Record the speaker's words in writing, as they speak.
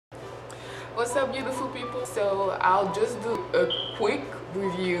What's up, beautiful people? So I'll just do a quick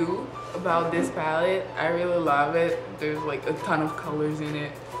review about this palette. I really love it. There's like a ton of colors in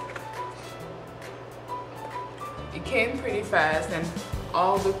it. It came pretty fast and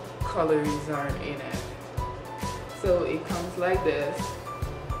all the colors are in it. So it comes like this.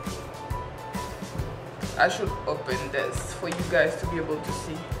 I should open this for you guys to be able to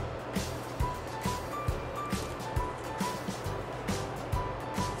see.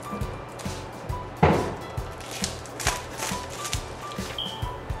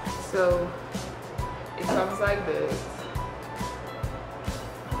 So it comes like this.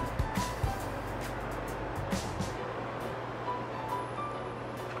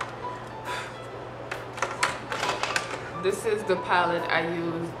 This is the palette I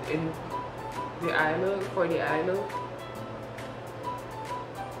used in the eye look, for the eye look.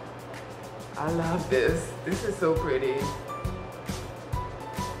 I love this. This is so pretty.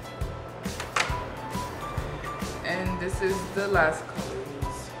 And this is the last colors.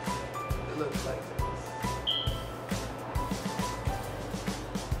 It looks like this.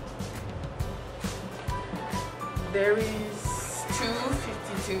 There is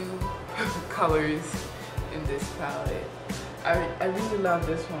 252 colors in this palette. I really love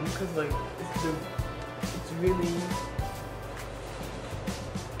this one because like it's really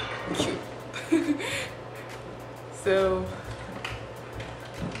cute. So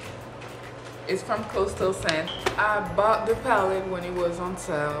it's from Coastal Scent. I bought the palette when it was on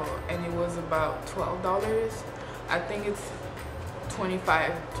sale and it was about $12. I think it's $25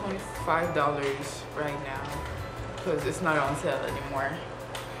 right now because it's not on sale anymore.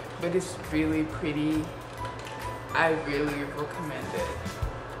 But it's really pretty. I really recommend it.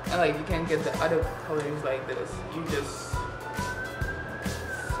 And like you can get the other colors like this. You just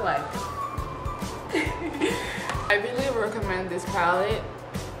swipe. I really recommend this palette.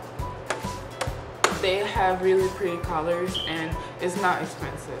 They have really pretty colors and it's not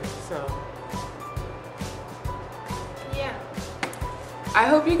expensive. So yeah. I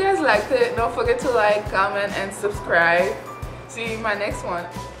hope you guys liked it. Don't forget to like, comment, and subscribe. See you in my next one.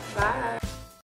 Bye.